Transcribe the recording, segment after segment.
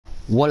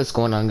What is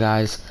going on,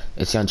 guys?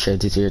 It's Young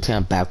Charity here. Today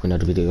I'm back with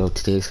another video.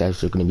 Today's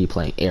guys, we're going to be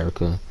playing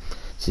Erica.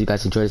 So you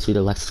guys enjoy this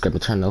video, like, subscribe,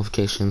 and turn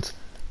notifications.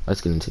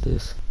 Let's get into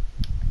this.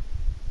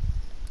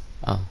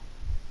 Oh.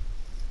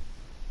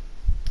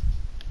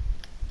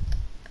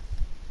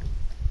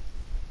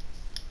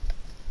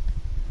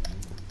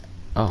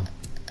 Oh.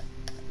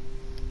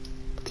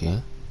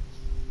 Okay.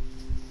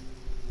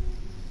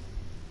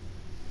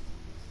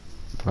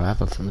 Bro, I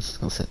have a friend that's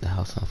gonna set the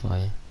house on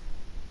fire.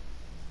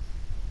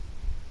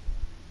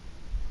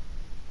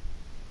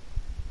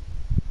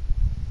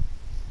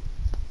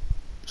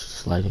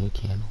 Just lighting a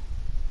candle.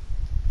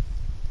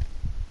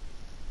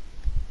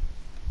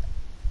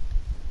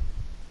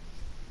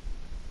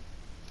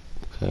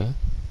 Okay.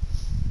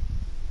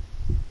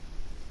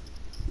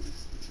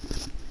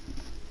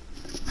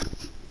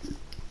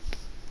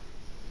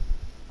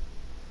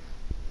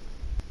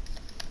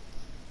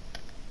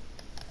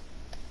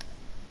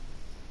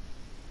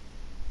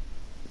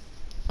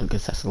 I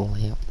guess that's a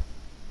lamp.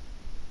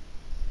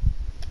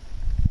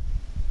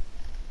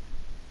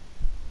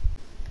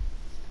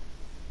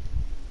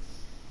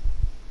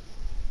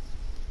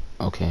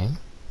 Okay.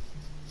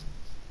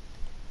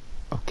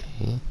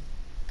 Okay.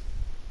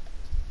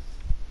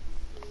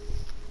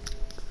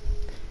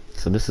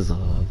 So this is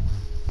a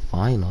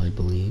vinyl, I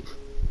believe.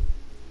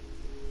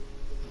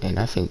 And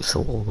I think it's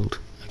so old.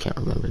 I can't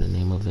remember the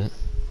name of it.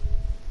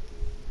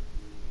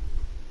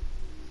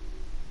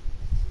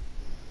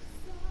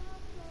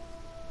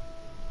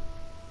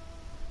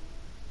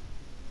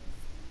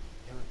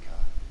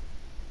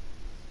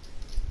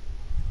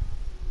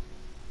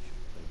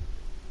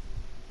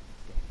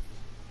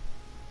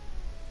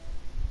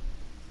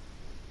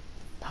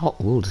 How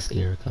old is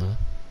Erica?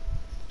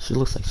 She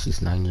looks like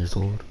she's 9 years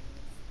old.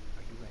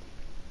 Are you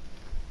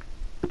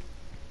ready?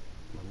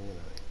 Mommy and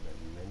I met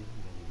many,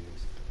 many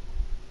years ago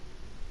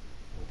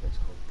in a place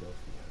called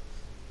Delphi House.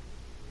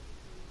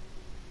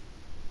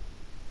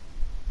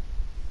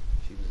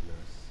 She was a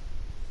nurse.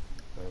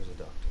 I was a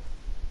doctor.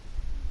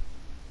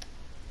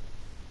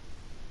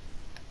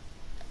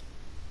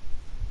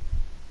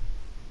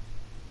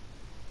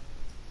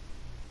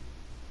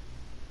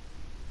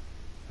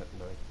 At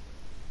night,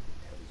 we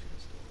tell each other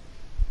stories.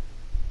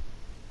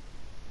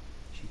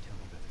 She'd tell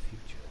me about the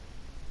future.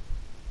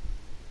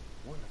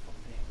 Wonderful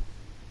things.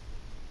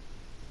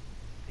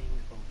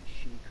 Things only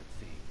she could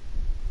see.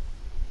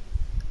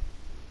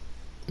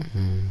 I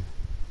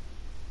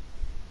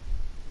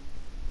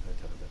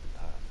tell her about the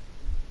past.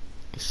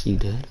 Is she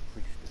dead?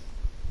 Priestess,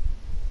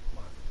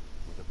 marked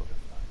with a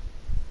butterfly,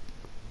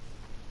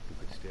 who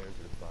could stare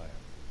into the fire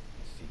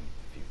and see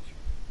the future.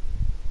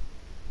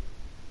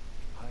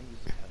 I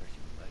used to tell her she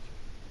was magic,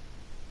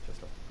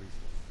 just like the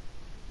priestess.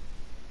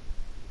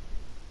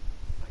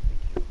 I think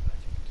you're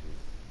magic too,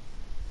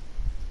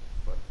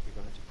 but you're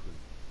going to prove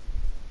it.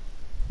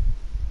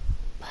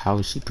 How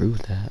would she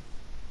prove that?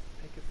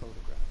 Take a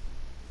photograph.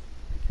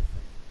 Pick your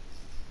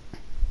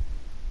favorite.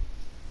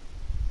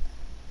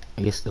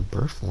 I guess the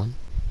birth one,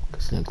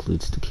 because it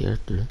includes the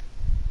character.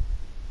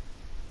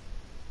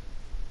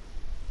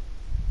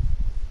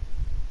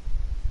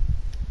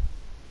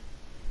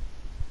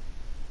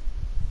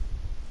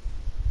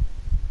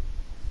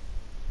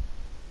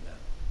 Now,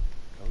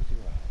 close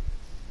your eyes.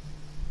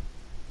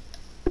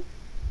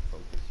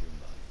 Focus your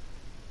mind.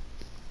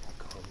 That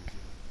conjures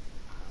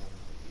the power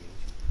of the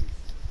ancient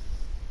priestess.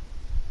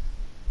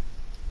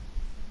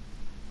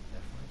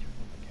 Now find your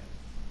home again.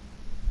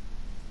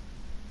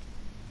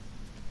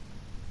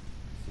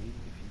 See if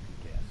you can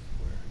guess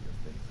where your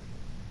favorite is.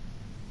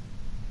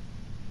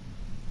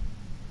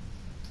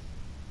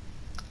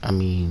 I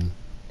mean,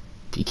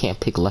 if you can't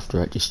pick left or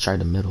right, just try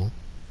the middle.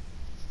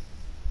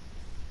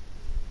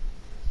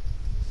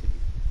 See,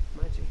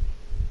 magic.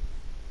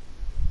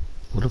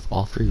 What if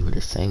all three were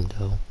the same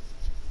though?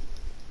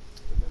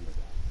 Remember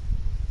that.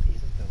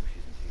 Even though she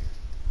isn't here,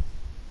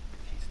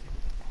 she's still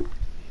a part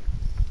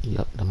of you.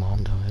 Yep, the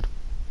mom died.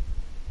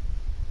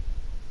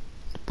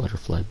 The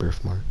butterfly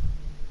birthmark.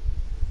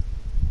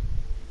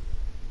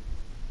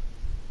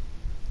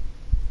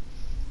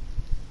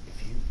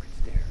 If you could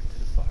stare into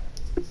the fire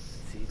and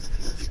see the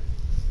future,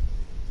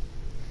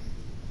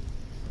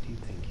 what do you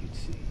think you'd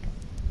see?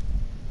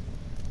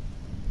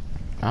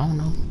 I don't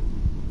know.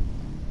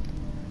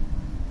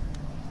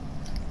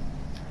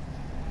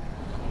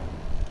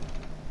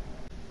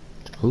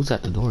 Who's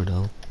at the door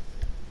though?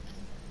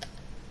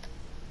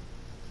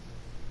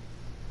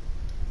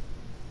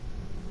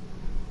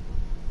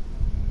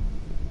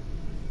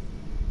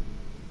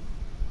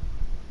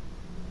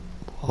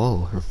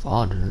 Oh, her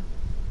father.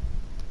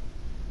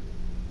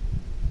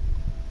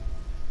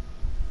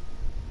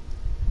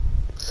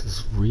 This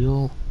is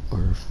real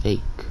or fake?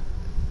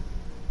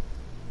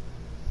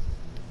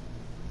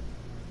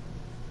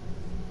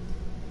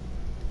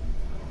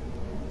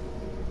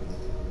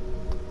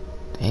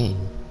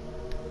 Dang.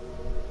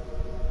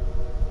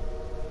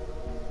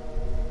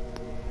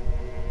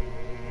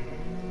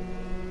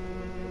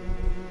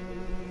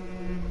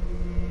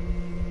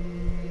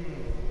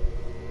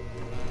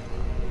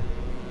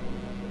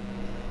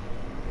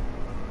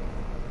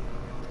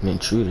 An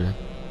intruder.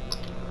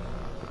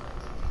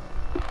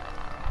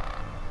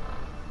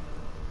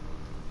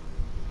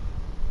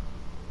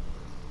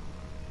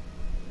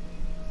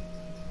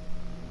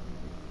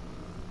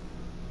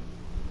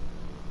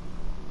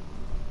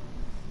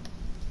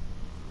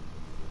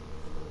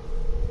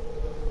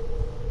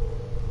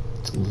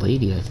 It's a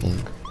lady, I think.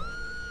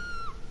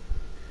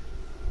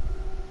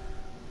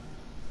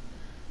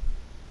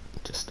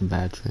 Just a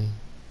bad dream.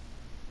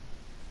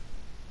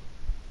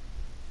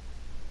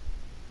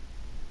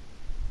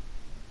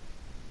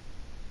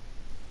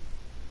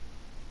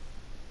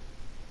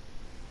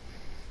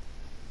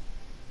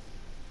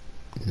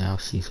 Now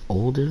she's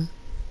older.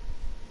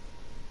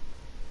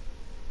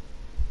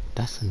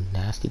 That's a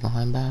nasty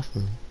behind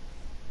bathroom.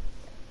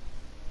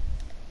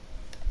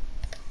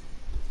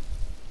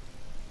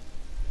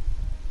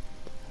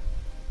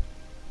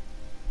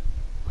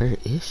 Where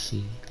is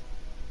she?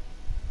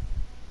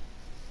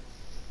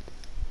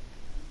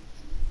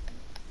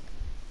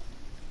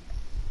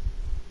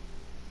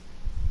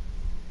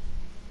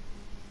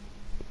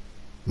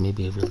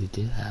 Maybe it really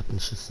did happen.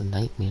 It's just a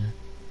nightmare.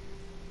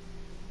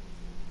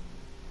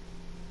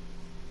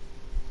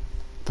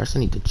 First I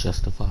need to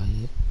justify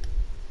it.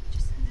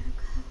 Just a little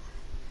girl.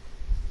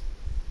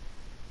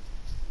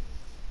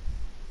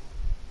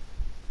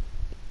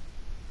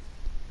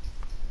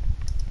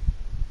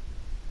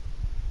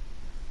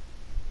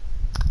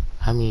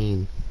 I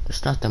mean,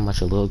 there's not that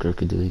much a little girl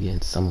could do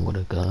against someone with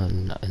a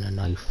gun and a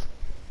knife,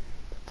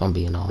 if I'm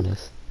being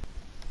honest.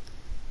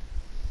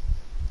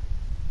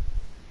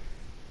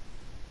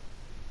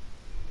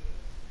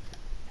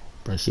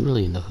 Bro, is she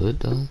really in the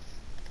hood though?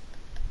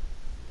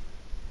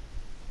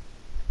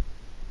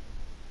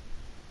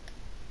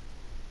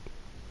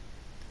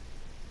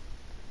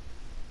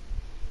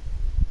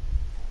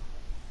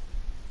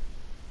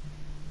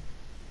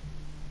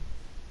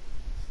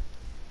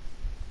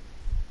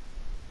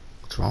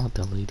 What's wrong with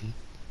that lady?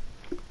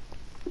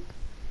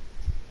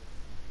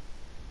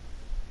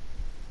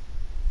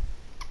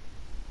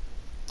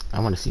 I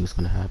want to see what's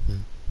gonna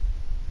happen.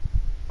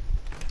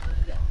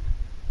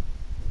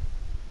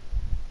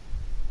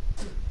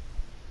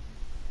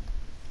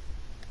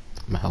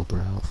 I'm gonna help her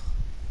out.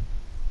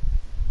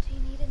 Do you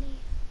need any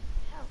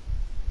help?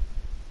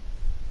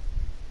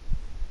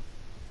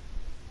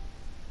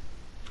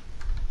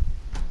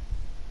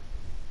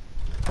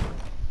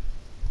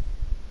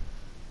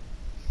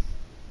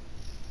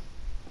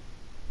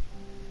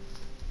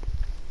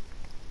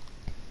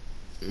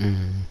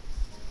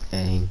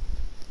 Dang.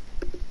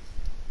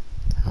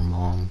 Her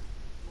mom.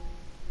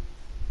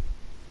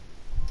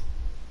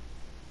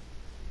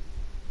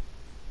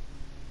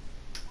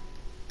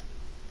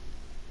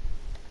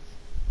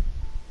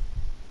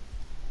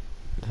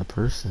 That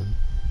person.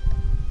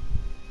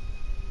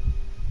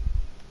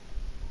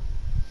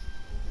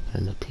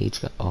 And the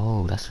page got,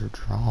 oh, that's her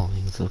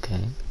drawings,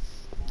 okay.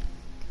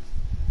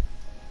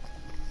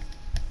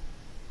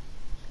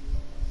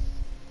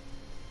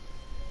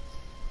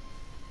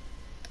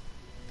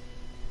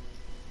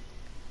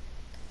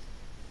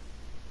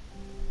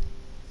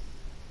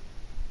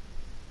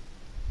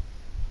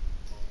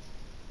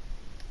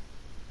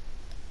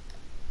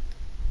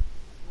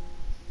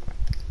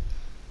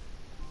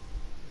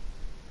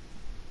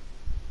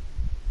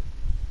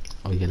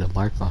 Oh, you get a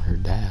mark on her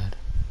dad.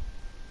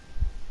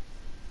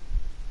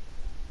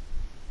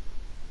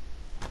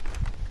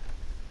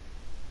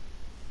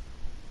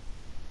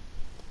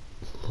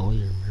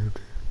 Lawyer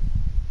murder.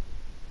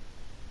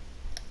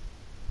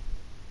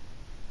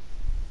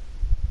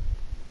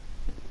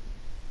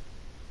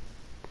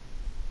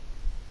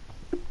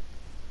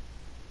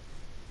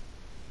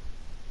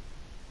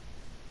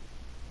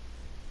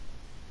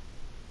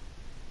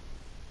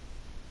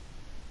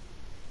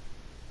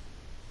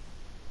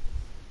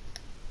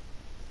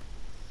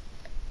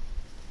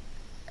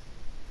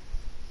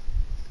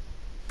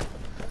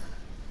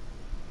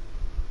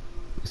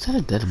 Is that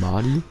a dead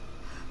body?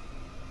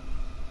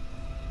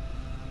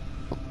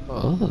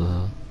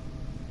 Oh.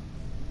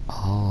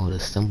 Oh, the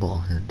symbol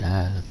on her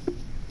dad.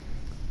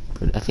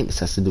 But I think this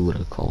has to do with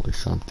a cult or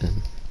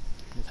something.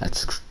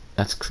 That's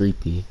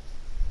creepy.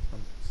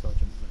 I'm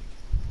Sergeant Blake,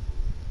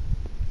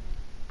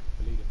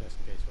 the lead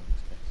investigator on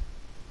this case.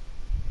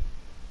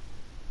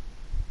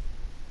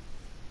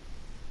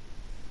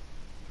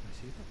 Can I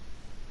see that?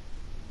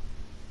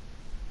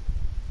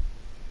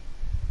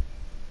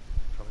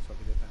 Promise I'll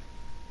give it back.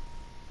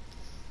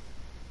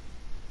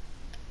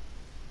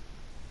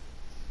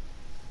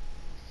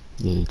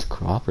 You need to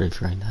cooperate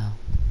right now.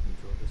 You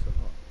draw this a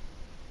lot.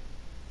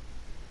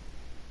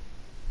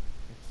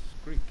 It's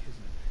Greek,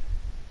 isn't it?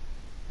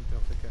 The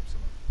Delphic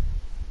Epsilon.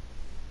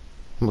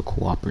 I'm gonna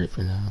cooperate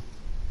for now.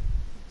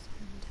 It's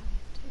Roman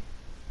Italian too.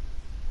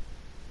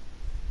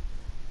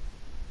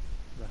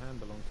 The hand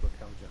belonged to a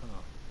Cal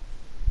Jahar.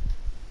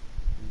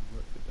 He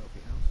worked at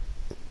Delphi House.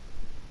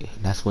 Yeah,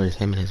 that's where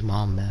him and his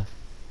mom met.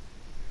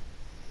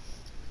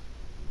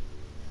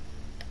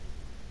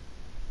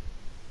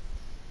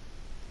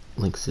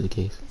 Links to the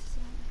case. This is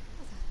about my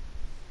brother.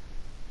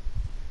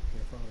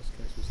 Your father's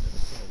case was never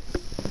solved.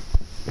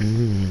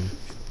 Mmm.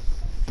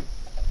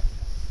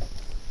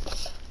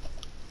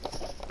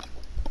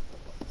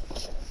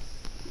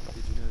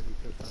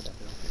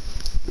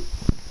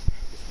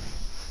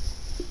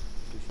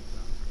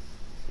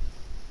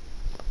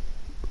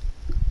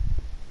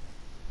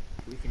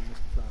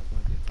 Flowers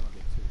might be a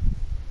target too.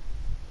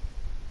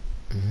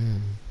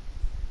 Mm.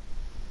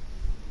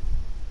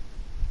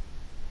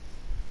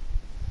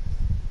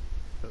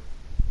 But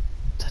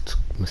That's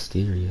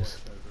mysterious.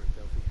 watch over at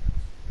Delphi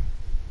House.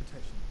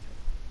 Protection tech.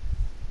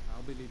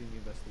 I'll be leading the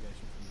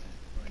investigation from there.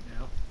 Right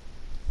now,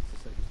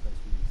 it's the safest place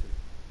for you two.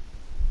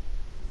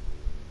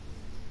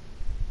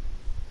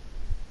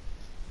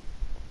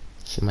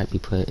 She might be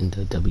put in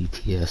the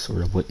WPS or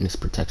the Witness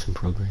Protection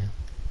Program.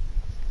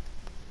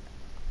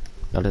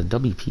 No, the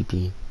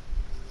WPP.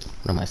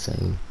 What am I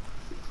saying?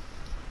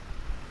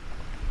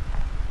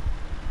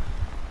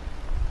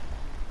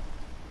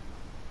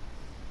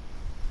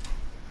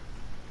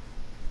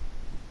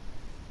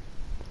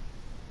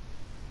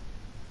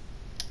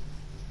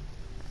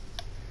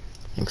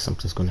 I think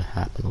something's gonna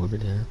happen over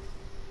there.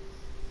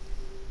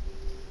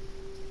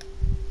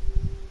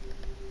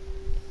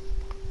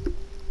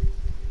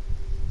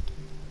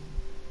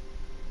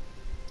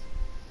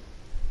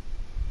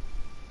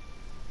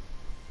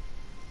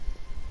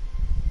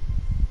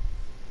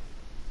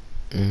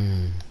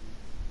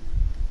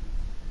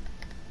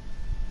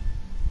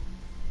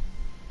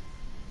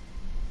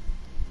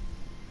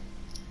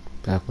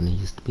 Back when it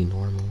used to be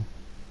normal.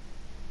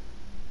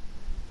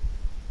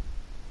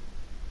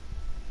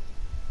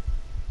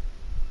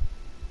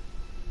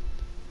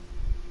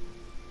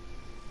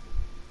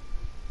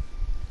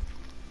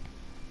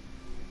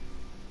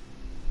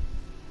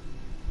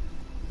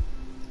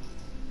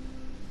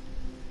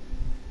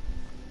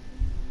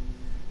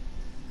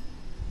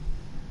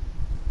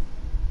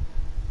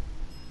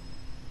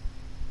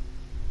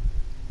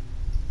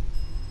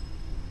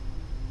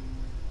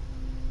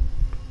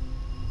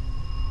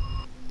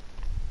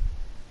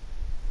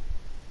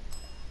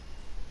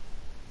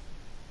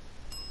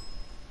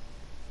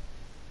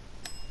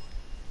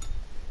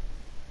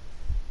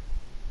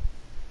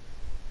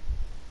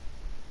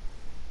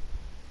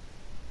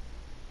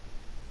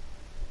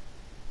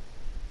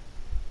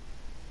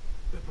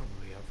 They're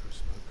probably out for a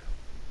smoke.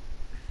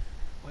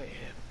 Wait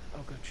here.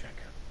 I'll go check.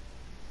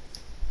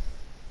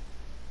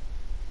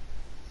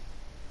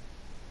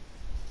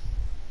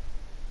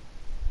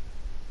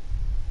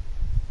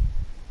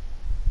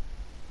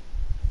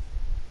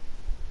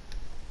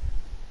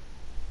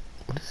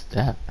 What is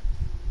that?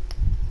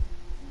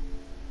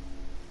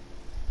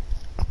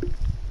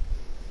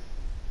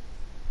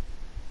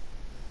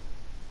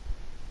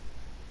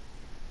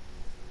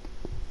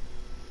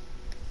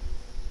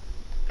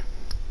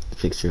 A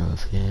picture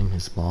of him,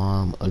 his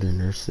mom, other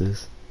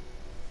nurses.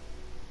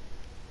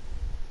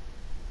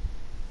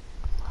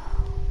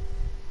 Wow.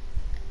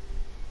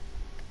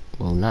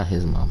 Well, not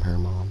his mom, her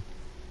mom.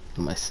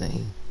 What am I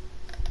saying?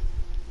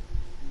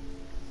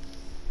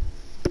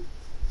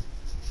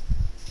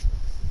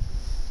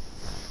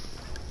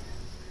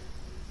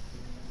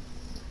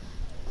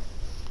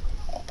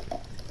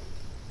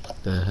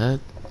 The heck?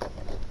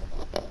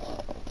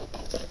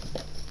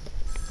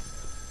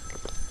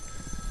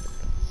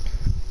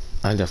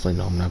 I definitely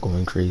know I'm not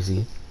going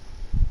crazy.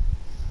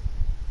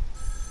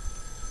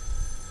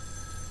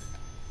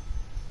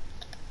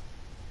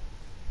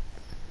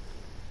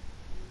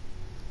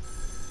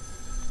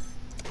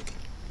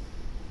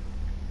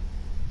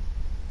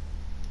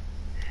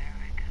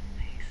 Erica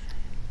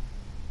Mason,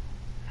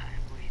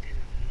 I've waited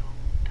a long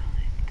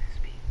time to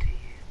speak to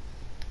you.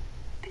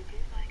 Did you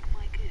like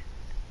my gift?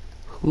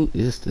 Who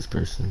is this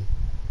person?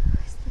 Who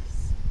is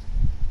this?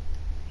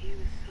 He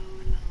was so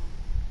alone.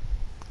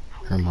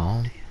 Her Holding mom?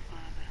 on to your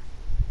father.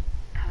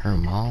 Her Covered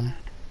in mom? blood.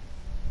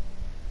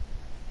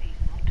 He's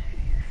not who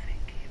you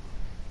think he was.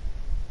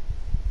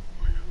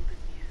 Follow the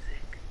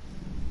music.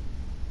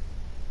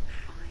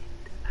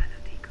 Find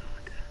Anadi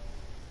Carter.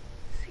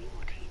 See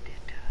what he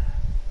did to her.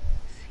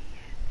 See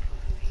him for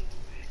who he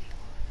really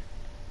was.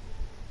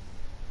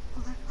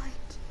 Will it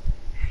light?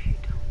 If you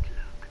don't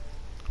look,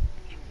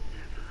 you'll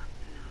never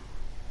know.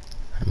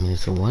 I mean,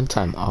 it's a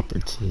one-time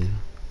opportunity.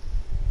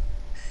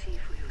 See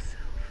for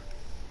yourself.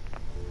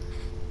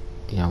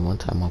 Yeah,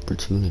 one-time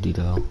opportunity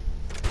though.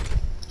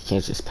 You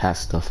can't just pass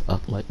stuff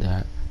up like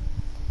that.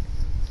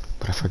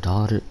 But if her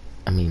daughter,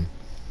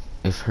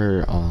 if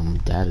her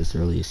dad is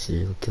really a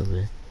serial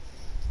killer,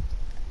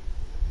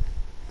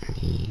 I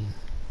mean,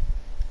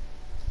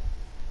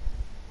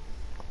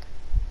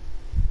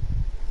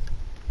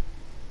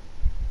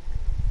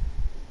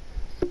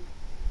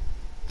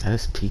 that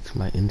has piqued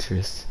my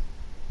interest.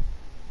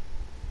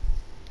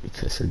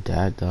 Because her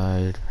dad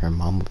died, her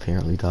mom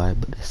apparently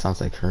died, but it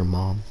sounds like her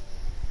mom.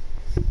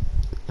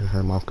 And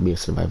her mom could be a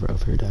survivor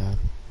of her dad.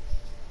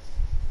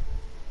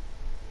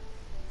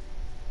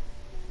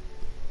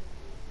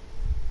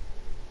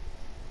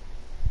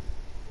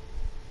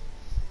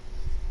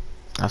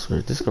 I swear,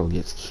 if this girl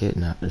gets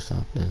kidnapped or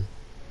something.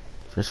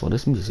 First of all,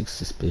 this music's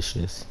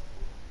suspicious.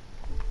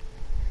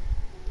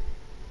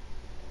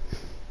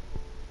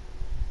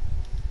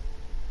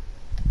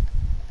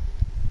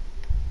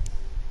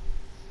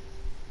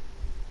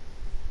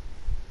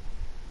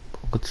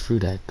 What's through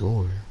that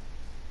door?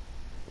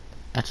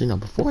 Actually, no,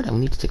 before that, we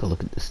need to take a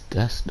look at this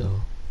desk,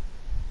 though.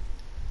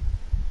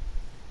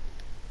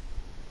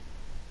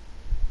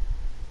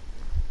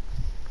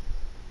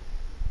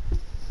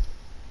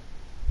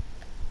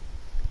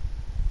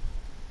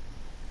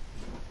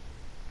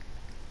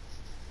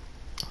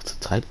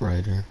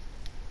 typewriter.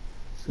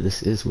 So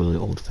this is really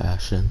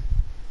old-fashioned.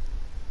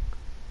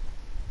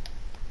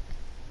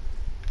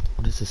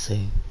 What does it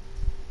say?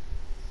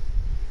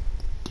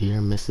 Dear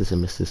Mrs.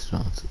 and Mrs.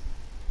 Johnson,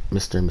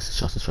 Mr. and Mrs.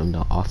 Johnson, from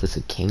the office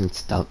of King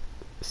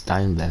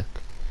Steinbeck,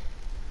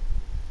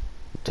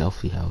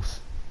 Delphi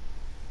House.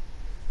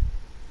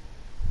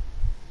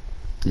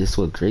 It is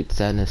with great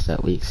sadness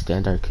that we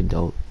extend our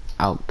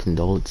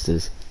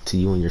condolences to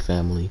you and your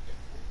family.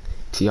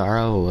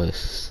 Tiara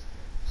was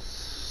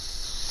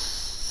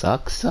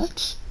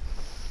such?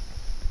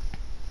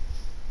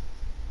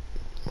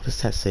 What does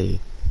that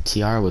say?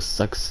 Tiara was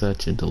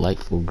such a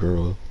delightful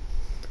girl.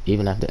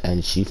 Even at the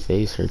end, she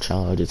faced her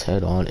challenges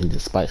head on, and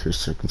despite her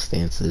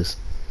circumstances,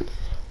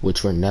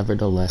 which were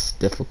nevertheless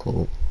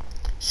difficult,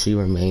 she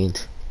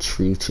remained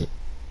true to...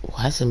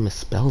 Why is it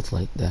misspelled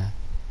like that?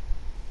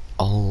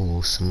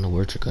 Oh, some of the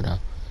words are gonna...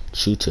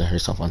 True to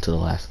herself until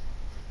the last.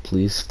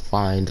 Please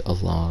find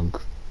along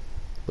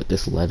with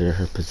this letter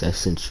her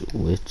possessions,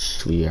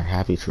 which we are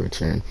happy to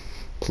return.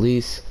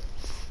 Please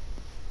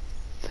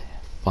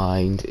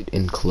find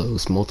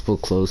enclosed multiple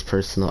closed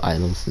personal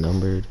items,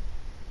 numbered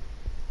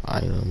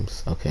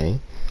items, okay,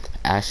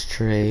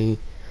 ashtray,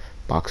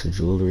 box of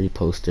jewelry,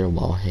 poster,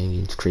 wall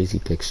hangings, crazy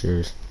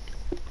pictures,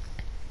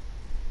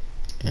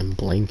 and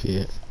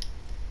blanket.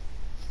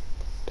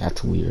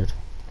 That's weird.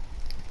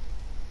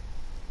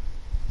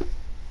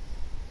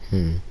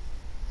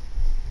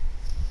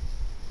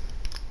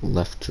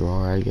 Left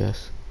drawer, I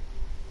guess.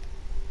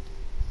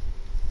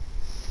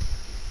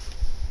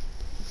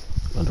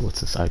 Wonder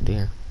what's inside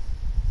there.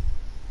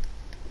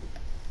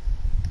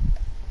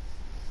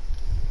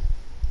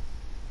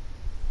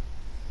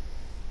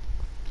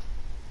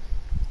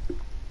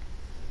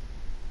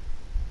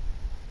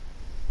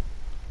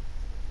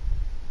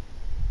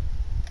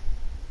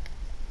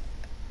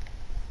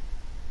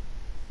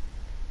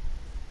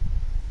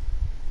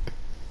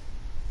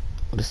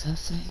 What does that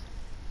say?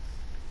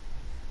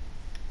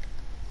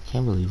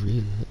 Can't really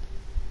read it.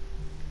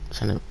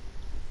 It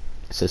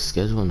says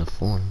schedule in the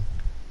form.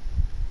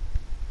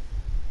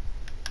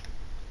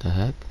 The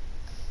heck?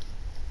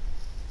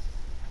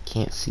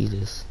 Can't see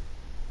this.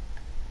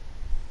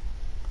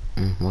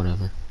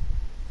 Whatever.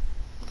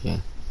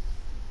 Okay.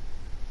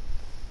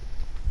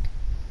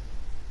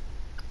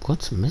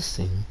 What's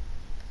missing?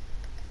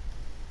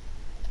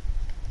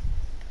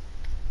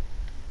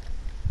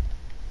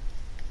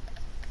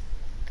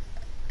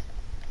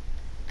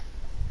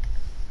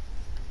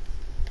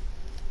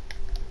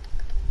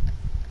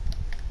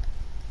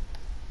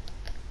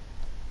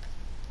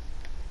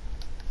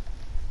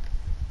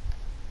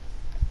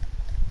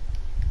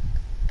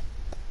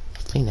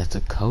 I think that's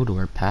a code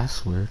or a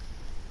password.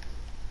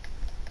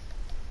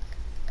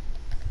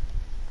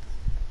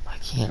 I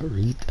can't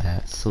read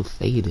that, it's so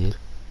faded.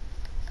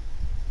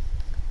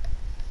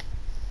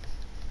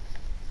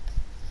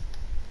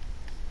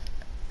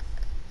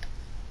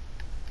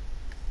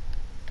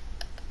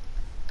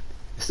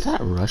 Is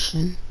that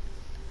Russian?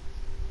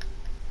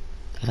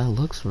 Yeah, that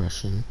looks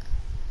Russian.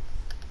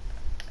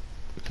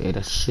 Okay,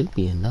 that should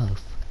be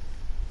enough.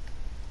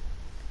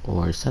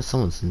 Or is that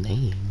someone's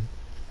name?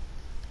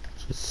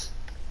 Just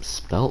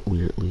spelt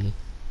weirdly.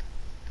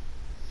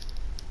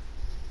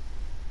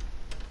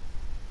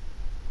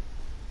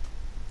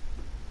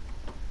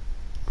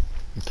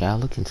 Okay, I'll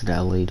look into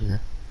that later.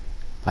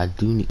 I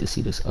do need to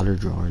see this other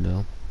drawer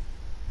though.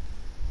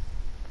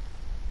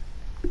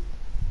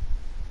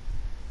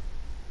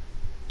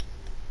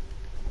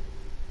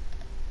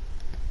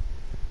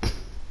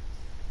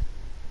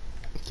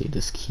 Okay,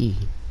 this key.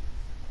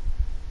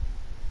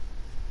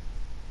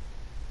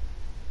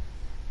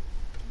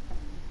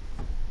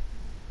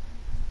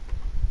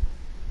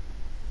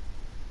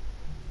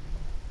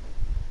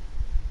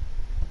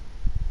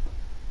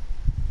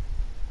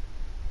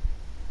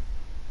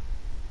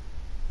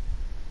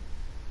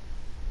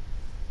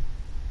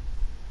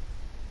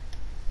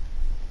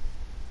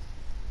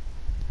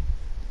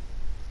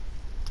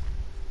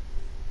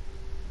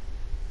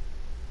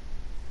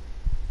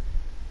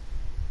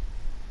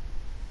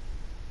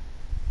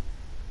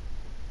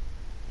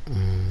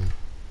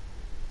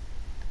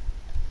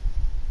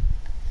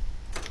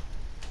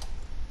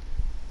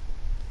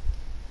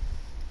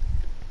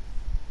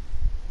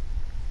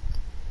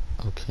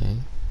 Okay.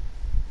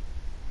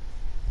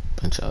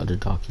 Bunch of other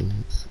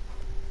documents.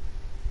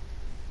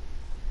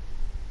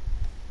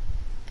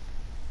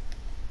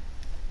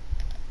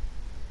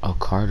 Oh,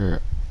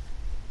 Carter.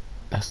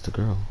 That's the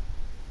girl.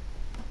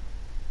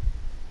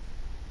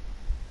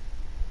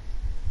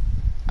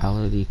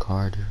 Ality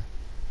Carter.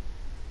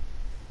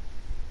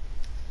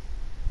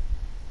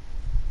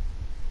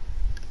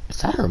 Is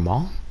that her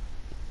mom?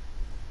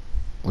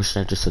 Or is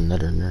that just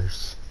another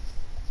nurse?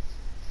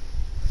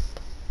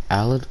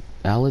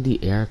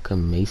 Ality Erica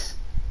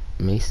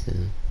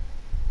Mason.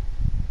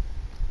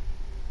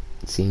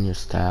 Senior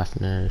staff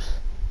nurse.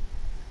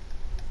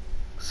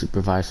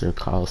 Supervisor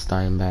Carl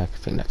Steinbeck. I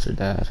think that's her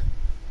dad.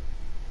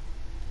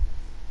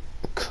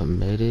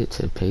 Committed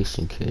to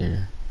patient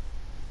care.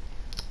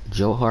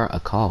 Johar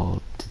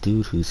Akal, the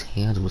dude whose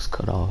hand was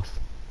cut off.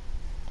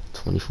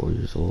 24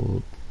 years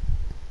old.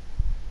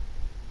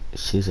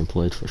 She's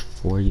employed for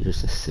 4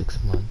 years and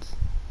 6 months.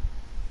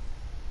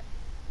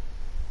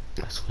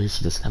 I swear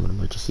she doesn't have an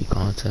emergency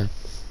contact.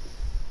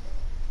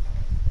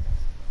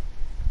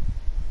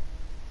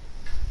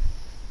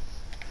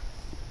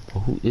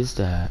 Well, who is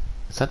that?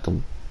 Is that the...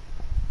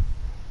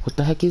 What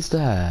the heck is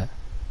that?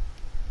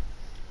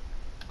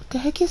 What the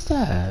heck is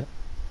that?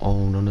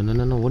 Oh, no, no, no,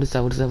 no, no. What is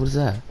that? What is that? What is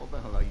that? What the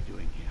hell are you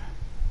doing here?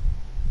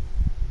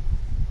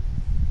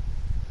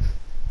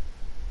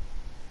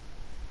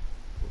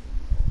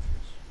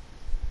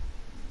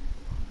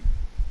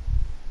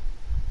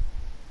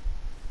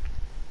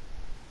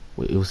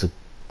 Wait, it was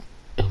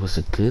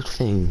a good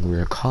thing we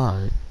were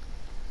caught.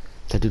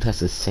 That dude has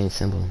the same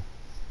symbol. I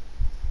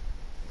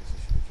guess I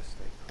should have just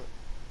stayed put.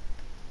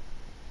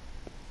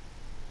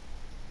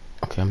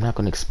 Okay, I'm not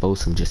gonna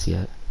expose him just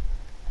yet.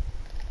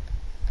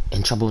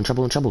 In trouble, in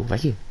trouble, in trouble, right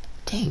here.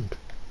 Dang.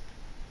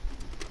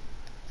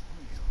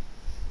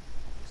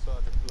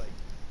 Sergeant Blake.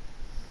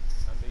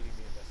 I'm leading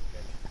the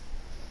investigation.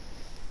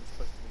 We're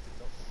supposed to meet a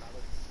Dr.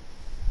 Ballard.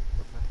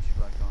 But perhaps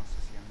you'd like to ask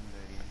this young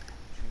lady what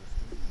she was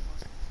doing in my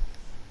office.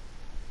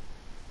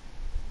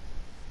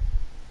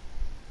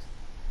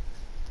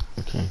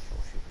 Okay.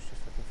 Sure, she was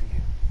just looking for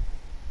you.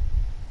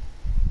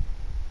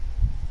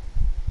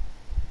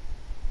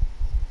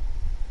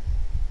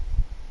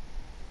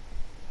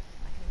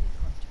 I can only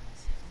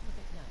apologise. I'm a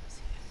bit nervous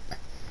here.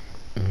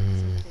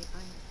 Mm,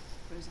 I'm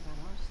Rosa Van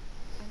Art.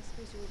 I'm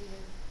supposed to already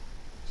know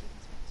the Chief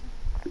Inspector.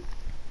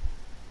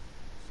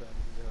 So,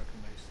 this is Erica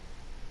Mason.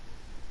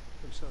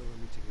 I'm sorry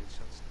we're meeting in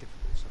such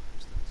difficult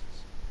circumstances.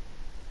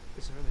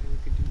 Is there anything we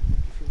can do to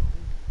make you feel at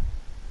home?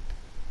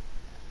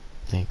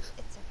 thanks.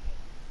 It's okay.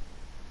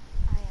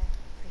 I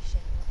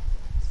appreciate what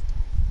everyone's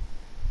done.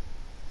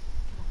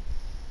 Come on.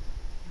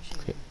 I'm sure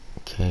Okay.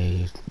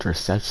 Okay, the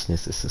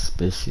receptionist is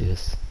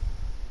suspicious.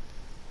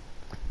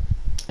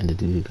 And the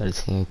dude got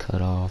his hand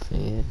cut off,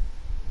 and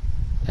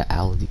that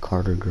Allie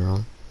Carter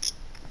girl.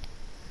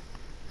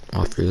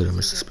 All three of them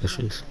are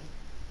suspicious.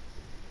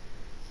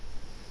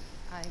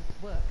 I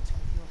worked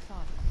with your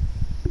father.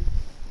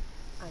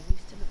 I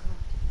used to look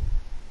after you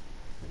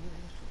when you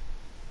were little.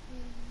 You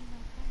knew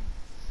my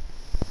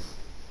parents.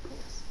 Of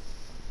course.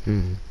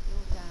 Hmm.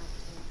 Your dad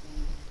told me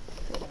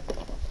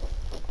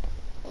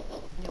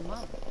and your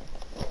mum.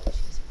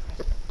 She was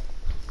incredible.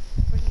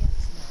 Brilliant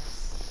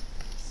nurse.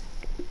 So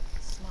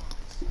smart.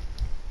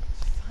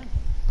 Funny.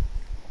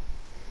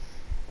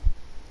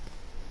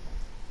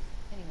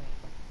 Anyway,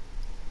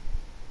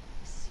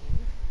 this is you.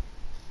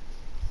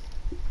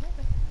 I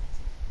recognize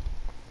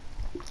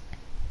it.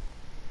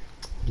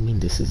 What do you mean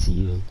this is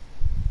you?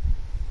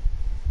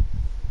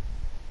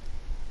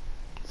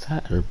 Is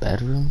that her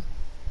bedroom?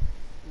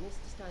 Mr.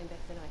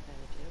 Steinbeck, the night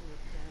manager, will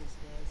be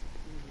downstairs if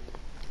you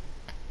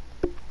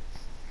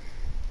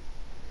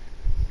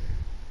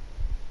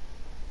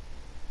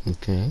need.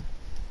 Okay.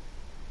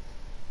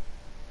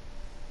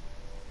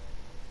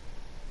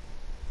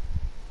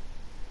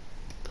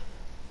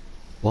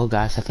 Well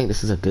guys, I think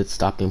this is a good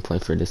stopping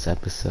point for this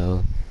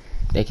episode.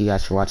 Thank you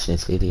guys for watching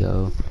this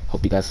video.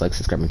 Hope you guys like,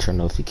 subscribe, and turn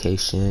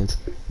notifications.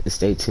 And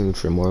stay tuned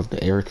for more of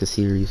the Erica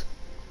series.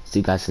 See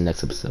you guys in the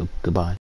next episode. Goodbye.